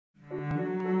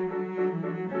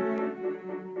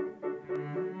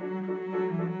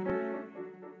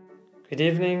good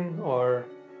evening or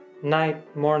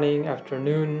night, morning,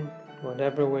 afternoon,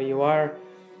 whatever where you are.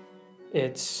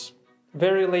 It's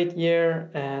very late year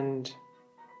and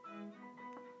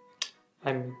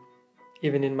I'm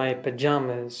even in my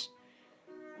pajamas.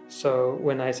 So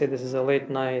when I say this is a late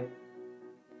night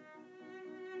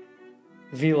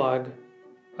vlog,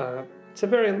 it's a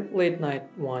very late night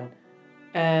one.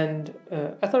 And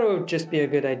I thought it would just be a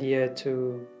good idea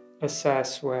to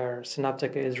assess where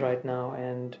Scenoptica is right now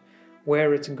and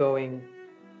where it's going.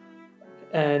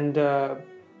 And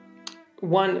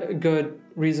one good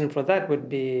reason for that would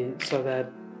be so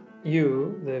that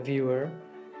you, the viewer,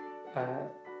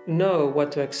 know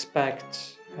what to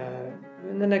expect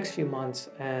in the next few months,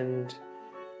 and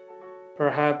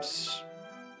perhaps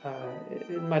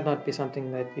it might not be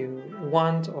something that you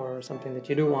want or something that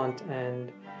you do want,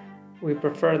 and we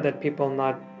prefer that people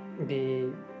not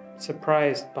be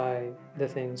surprised by the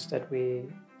things that we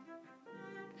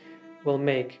will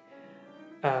make.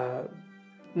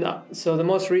 No, so the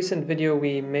most recent video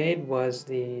we made was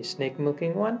the snake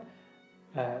milking one,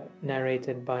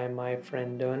 narrated by my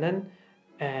friend Donan,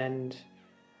 and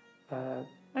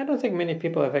I don't think many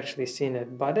people have actually seen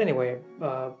it, but anyway,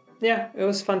 yeah, it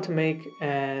was fun to make,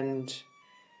 and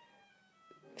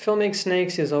filming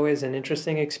snakes is always an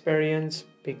interesting experience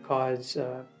because,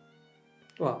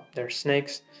 well, they're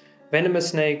snakes, venomous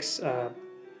snakes, they're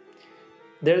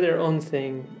their own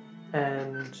thing,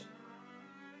 and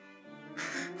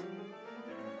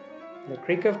the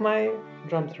creak of my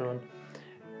drum throne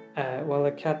while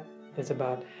a cat is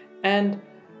about. And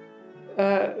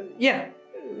yeah,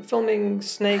 filming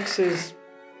snakes is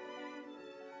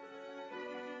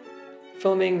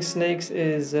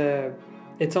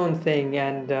its own thing,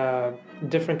 and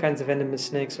different kinds of venomous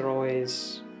snakes are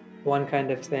always one kind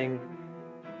of thing.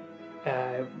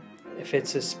 If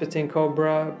it's a spitting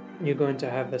cobra, you're going to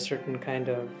have a certain kind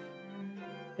of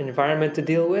environment to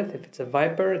deal with. If it's a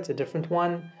viper, it's a different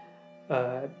one.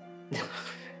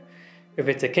 If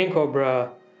it's a king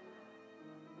cobra,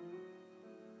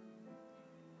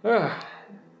 I'm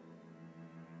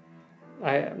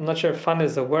not sure if fun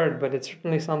is the word, but it's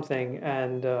certainly something.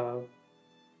 And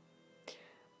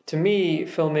to me,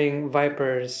 filming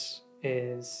vipers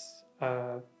is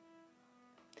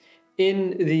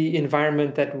in the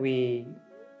environment that we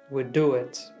would do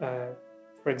it.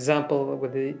 For example,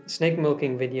 with the snake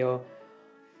milking video,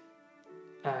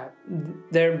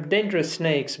 they're dangerous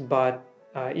snakes, but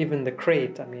even the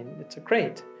crate, I mean, it's a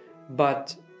crate,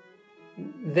 but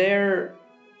they're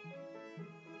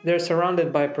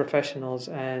surrounded by professionals,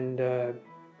 and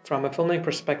from a filming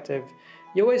perspective,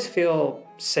 you always feel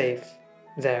safe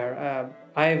there.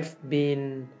 I've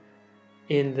been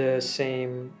in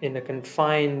a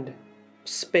confined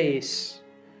space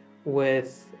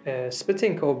with a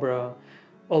spitting cobra,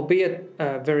 albeit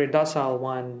a very docile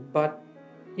one, but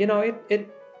you know, it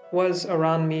was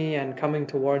around me and coming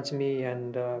towards me,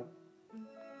 and I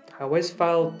always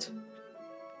felt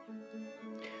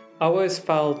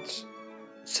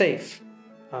safe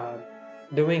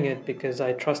doing it because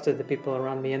I trusted the people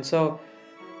around me. And so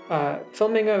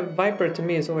filming a viper to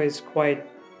me is always quite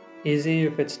easy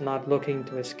if it's not looking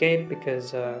to escape,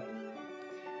 because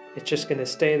it's just going to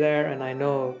stay there, and I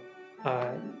know,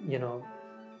 you know,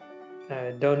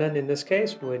 Donan in this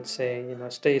case would say, you know,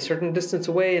 stay a certain distance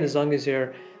away, and as long as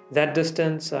you're that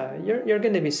distance, you're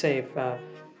going to be safe.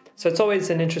 So it's always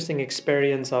an interesting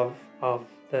experience of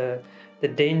the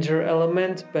danger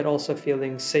element, but also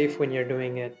feeling safe when you're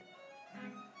doing it.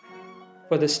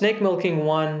 For the snake milking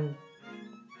one,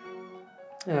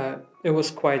 it was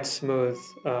quite smooth.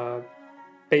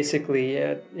 Basically,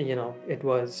 you know, it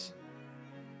was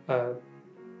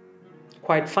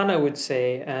quite fun, I would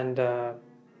say, and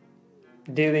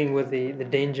dealing with the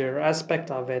danger aspect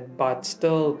of it, but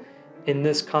still in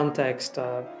this context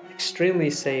extremely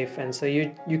safe. And so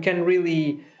you can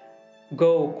really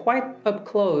go quite up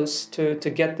close to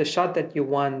get the shot that you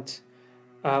want,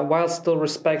 while still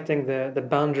respecting the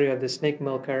boundary of the snake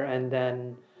milker, and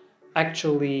then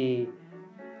actually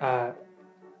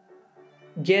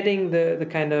getting the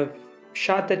kind of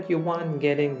shot that you want,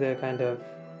 getting the kind of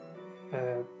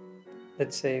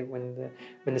let's say when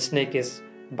the snake is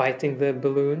biting the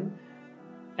balloon,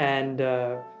 and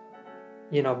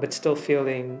you know, but still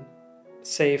feeling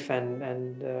safe, and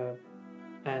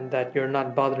that you're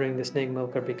not bothering the snake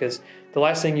milker, because the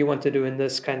last thing you want to do in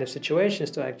this kind of situation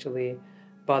is to actually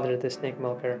bother the snake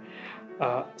milker.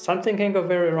 Something can go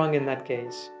very wrong in that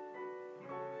case.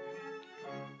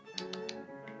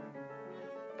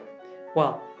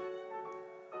 Well,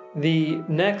 the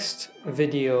next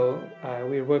video,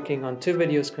 we're working on 2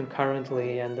 videos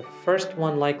concurrently, and the first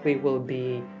one likely will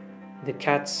be the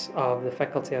cats of the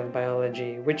Faculty of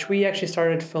Biology, which we actually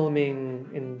started filming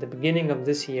in the beginning of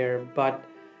this year, but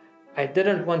I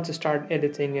didn't want to start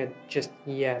editing it just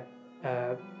yet.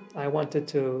 I wanted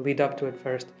to lead up to it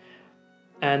first.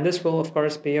 And this will, of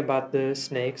course, be about the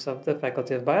snakes of the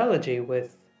Faculty of Biology,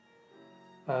 with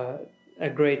a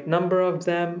great number of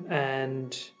them,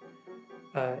 and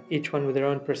each one with their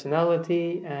own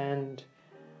personality, and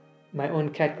my own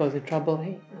cat goes in trouble.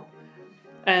 Hey, no.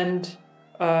 And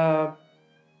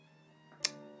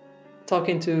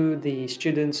talking to the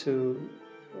students who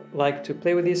like to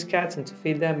play with these cats and to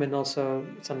feed them, and also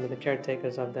some of the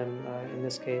caretakers of them, in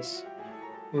this case,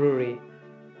 Ruri.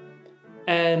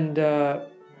 And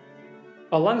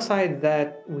alongside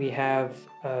that, we have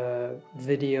a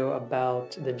video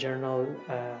about the journal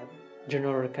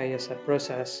Rekayasa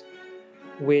process,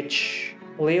 which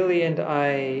Layli and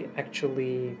I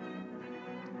actually,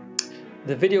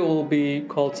 the video will be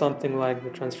called something like the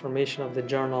transformation of the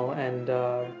journal, and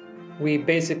we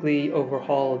basically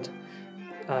overhauled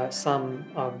some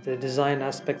of the design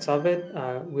aspects of it.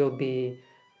 We'll be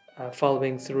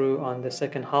following through on the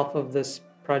second half of this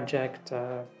project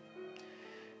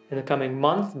in the coming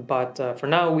month, but for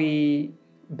now we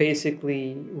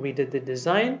basically redid the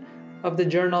design of the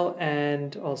journal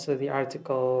and also the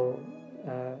article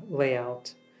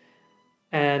layout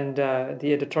and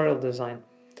the editorial design.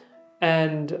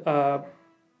 And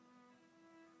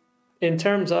in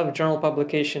terms of journal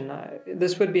publication,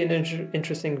 this would be an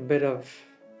interesting bit of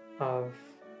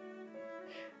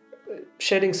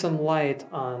shedding some light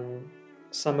on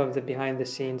some of the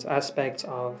behind-the-scenes aspects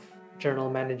of journal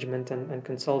management and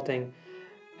consulting,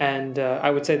 and I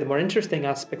would say the more interesting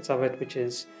aspects of it, which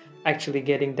is actually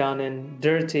getting down and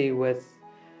dirty with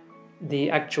the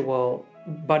actual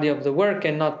body of the work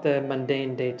and not the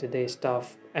mundane day-to-day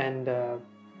stuff, and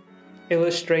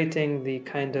illustrating the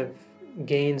kind of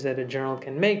gains that a journal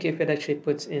can make if it actually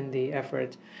puts in the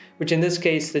effort, which in this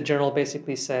case the journal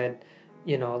basically said,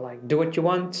 you know, like, do what you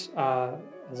want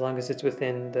as long as it's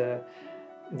within the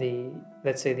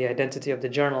let's say the identity of the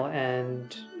journal,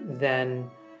 and then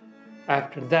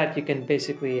after that you can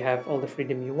basically have all the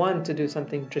freedom you want to do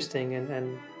something interesting,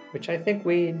 and which I think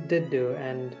we did do.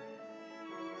 And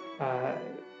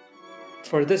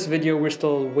for this video we're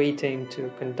still waiting to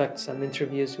conduct some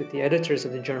interviews with the editors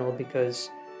of the journal, because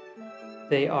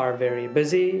they are very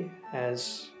busy,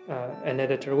 as an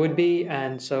editor would be,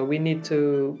 and so we need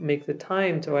to make the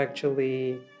time to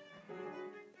actually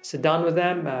sit down with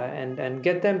them and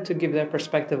get them to give their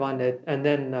perspective on it, and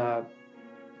then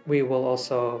we will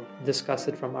also discuss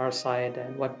it from our side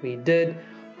and what we did,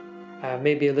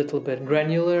 maybe a little bit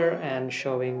granular and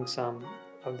showing some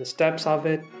of the steps of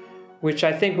it, which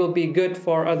I think will be good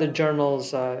for other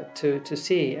journals to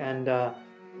see. And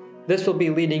this will be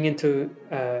leading into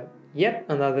yet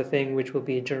another thing, which will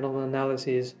be journal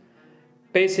analyses.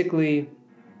 Basically,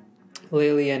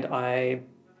 Layli and I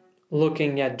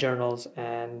looking at journals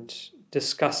and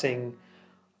discussing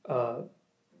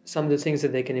some of the things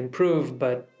that they can improve,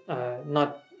 but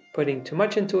not putting too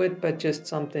much into it, but just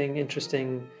something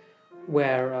interesting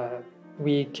where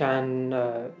we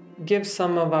can give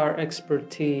some of our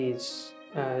expertise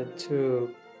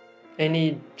to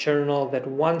any journal that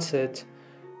wants it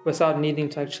without needing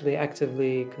to actually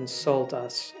actively consult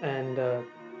us. And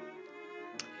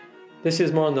this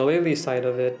is more on the Layli side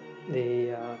of it,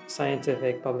 the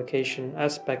scientific publication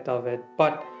aspect of it,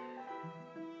 but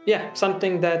yeah,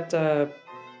 something that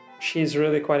she's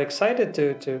really quite excited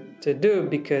to do,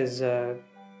 because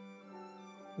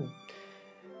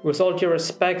with all due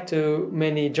respect to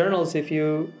many journals, if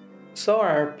you saw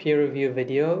our peer review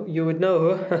video, you would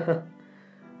know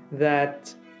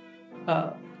that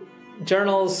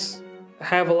journals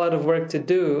have a lot of work to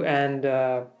do, and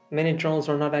many journals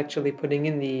are not actually putting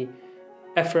in the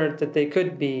effort that they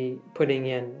could be putting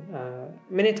in.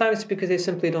 Many times because they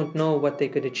simply don't know what they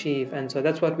could achieve, and so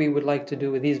that's what we would like to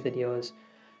do with these videos,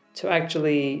 to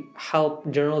actually help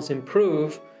journals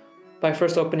improve by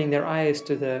first opening their eyes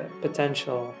to the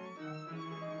potential.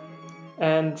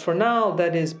 And for now,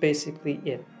 that is basically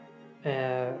it.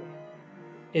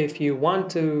 If you want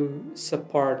to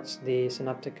support the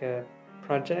Scenoptica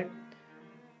project,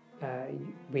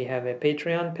 we have a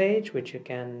Patreon page, which you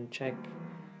can check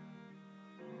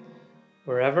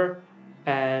wherever,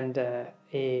 and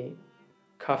a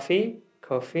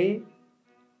Ko-fi.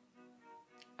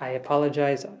 I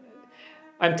apologize.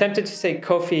 I'm tempted to say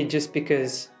Ko-fi just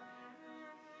because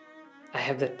I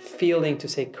have that feeling to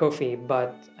say Ko-fi,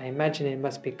 but I imagine it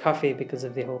must be coffee because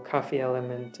of the whole coffee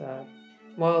element.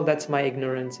 Well, that's my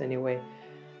ignorance anyway.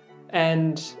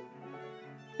 And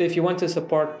if you want to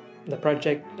support the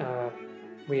project,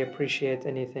 we appreciate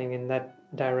anything in that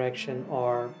direction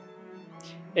or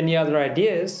any other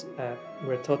ideas,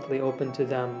 we're totally open to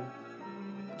them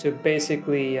to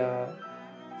basically,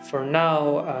 for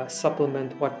now,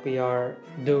 supplement what we are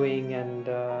doing. And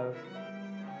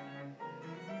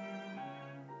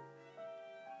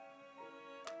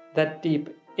that deep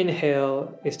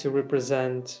inhale is to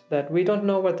represent that we don't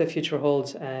know what the future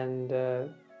holds, and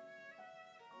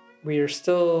we are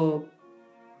still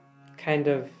kind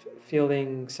of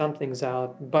feeling something's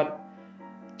out, but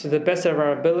to the best of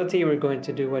our ability, we're going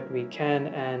to do what we can.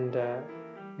 And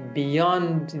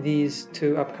beyond these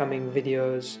 2 upcoming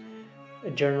videos,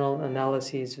 journal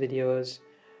analyses videos,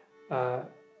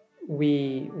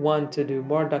 we want to do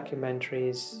more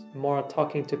documentaries, more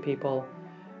talking to people,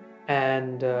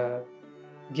 and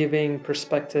giving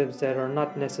perspectives that are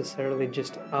not necessarily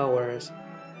just ours.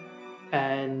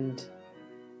 And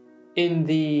in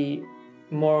the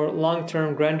more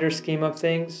long-term, grander scheme of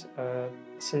things,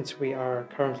 since we are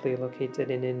currently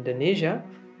located in Indonesia,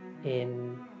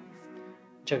 in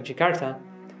Yogyakarta,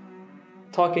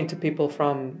 talking to people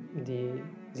from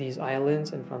these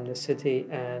islands and from the city,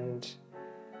 and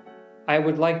I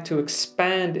would like to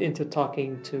expand into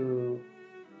talking to,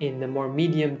 in the more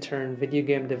medium term, video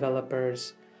game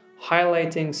developers,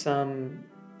 highlighting some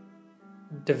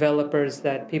developers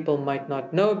that people might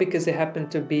not know because they happen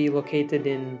to be located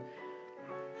in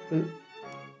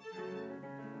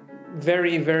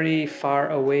very, very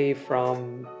far away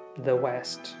from the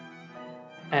West.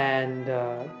 And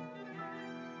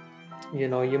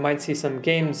you might see some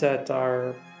games that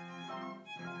are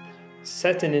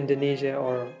set in Indonesia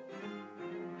or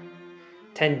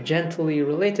tangentially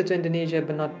related to Indonesia,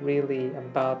 but not really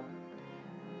about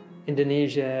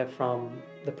Indonesia from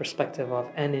the perspective of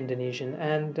an Indonesian.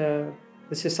 And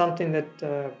this is something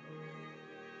that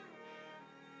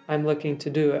I'm looking to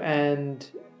do. And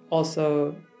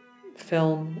also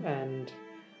film and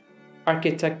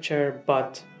architecture,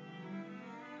 but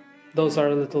those are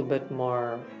a little bit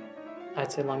more,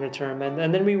 I'd say, longer term.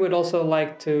 And then we would also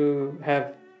like to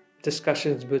have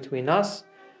discussions between us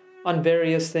on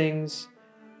various things,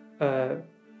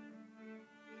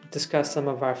 discuss some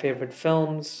of our favorite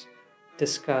films,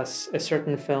 discuss a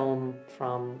certain film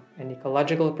from an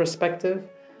ecological perspective,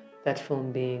 that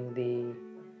film being the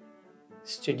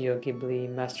Studio Ghibli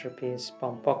masterpiece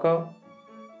Pompoko,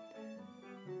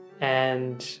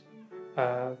 and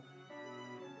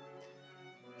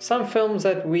some films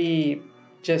that we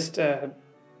just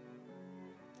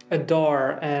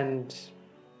adore and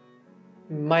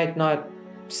might not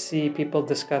see people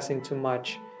discussing too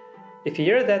much. If you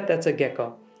hear that, that's a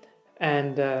gecko.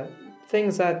 And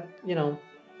things that,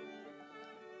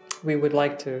 we would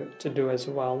like to do as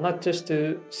well. Not just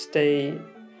to stay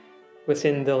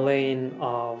within the lane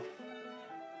of,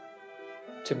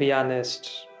 to be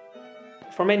honest,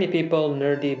 for many people,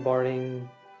 nerdy, boring,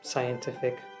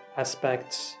 scientific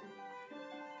aspects.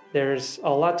 There's a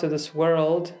lot to this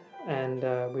world, and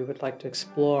we would like to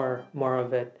explore more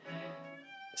of it.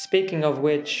 Speaking of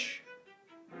which,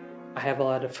 I have a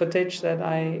lot of footage that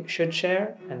I should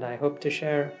share, and I hope to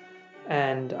share.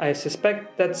 And I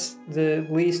suspect that's the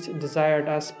least desired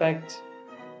aspect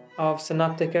of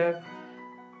Scenoptica,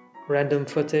 random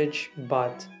footage,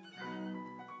 but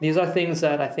these are things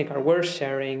that I think are worth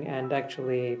sharing, and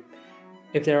actually,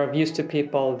 if they're of use to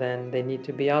people, then they need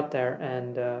to be out there.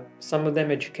 And some of them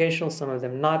educational, some of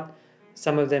them not,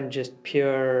 some of them just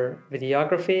pure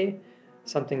videography,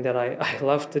 something that I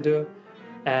love to do,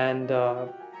 and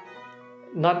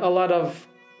not a lot of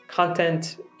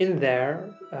content in there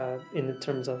in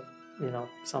terms of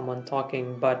someone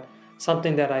talking, but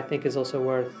something that I think is also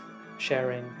worth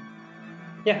sharing.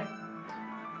 Yeah,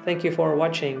 thank you for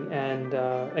watching, and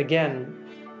again,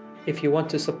 if you want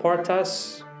to support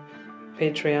us,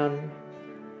 Patreon,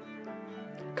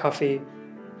 Coffee,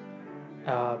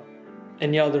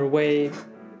 any other way,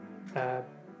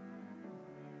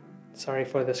 sorry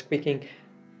for the squeaking,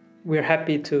 we're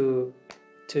happy to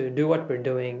do what we're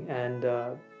doing. And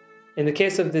in the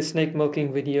case of this snake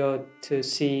milking video, to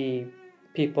see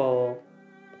people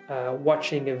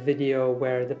watching a video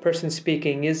where the person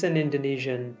speaking is an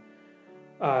Indonesian,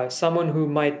 someone who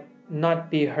might not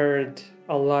be heard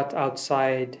a lot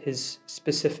outside his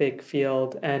specific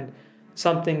field, and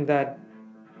something that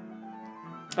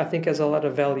I think has a lot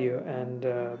of value. And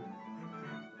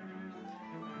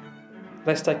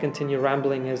lest I continue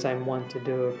rambling as I'm wont to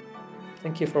do,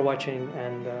 thank you for watching,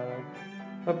 and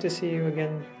hope to see you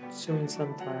again soon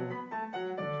sometime.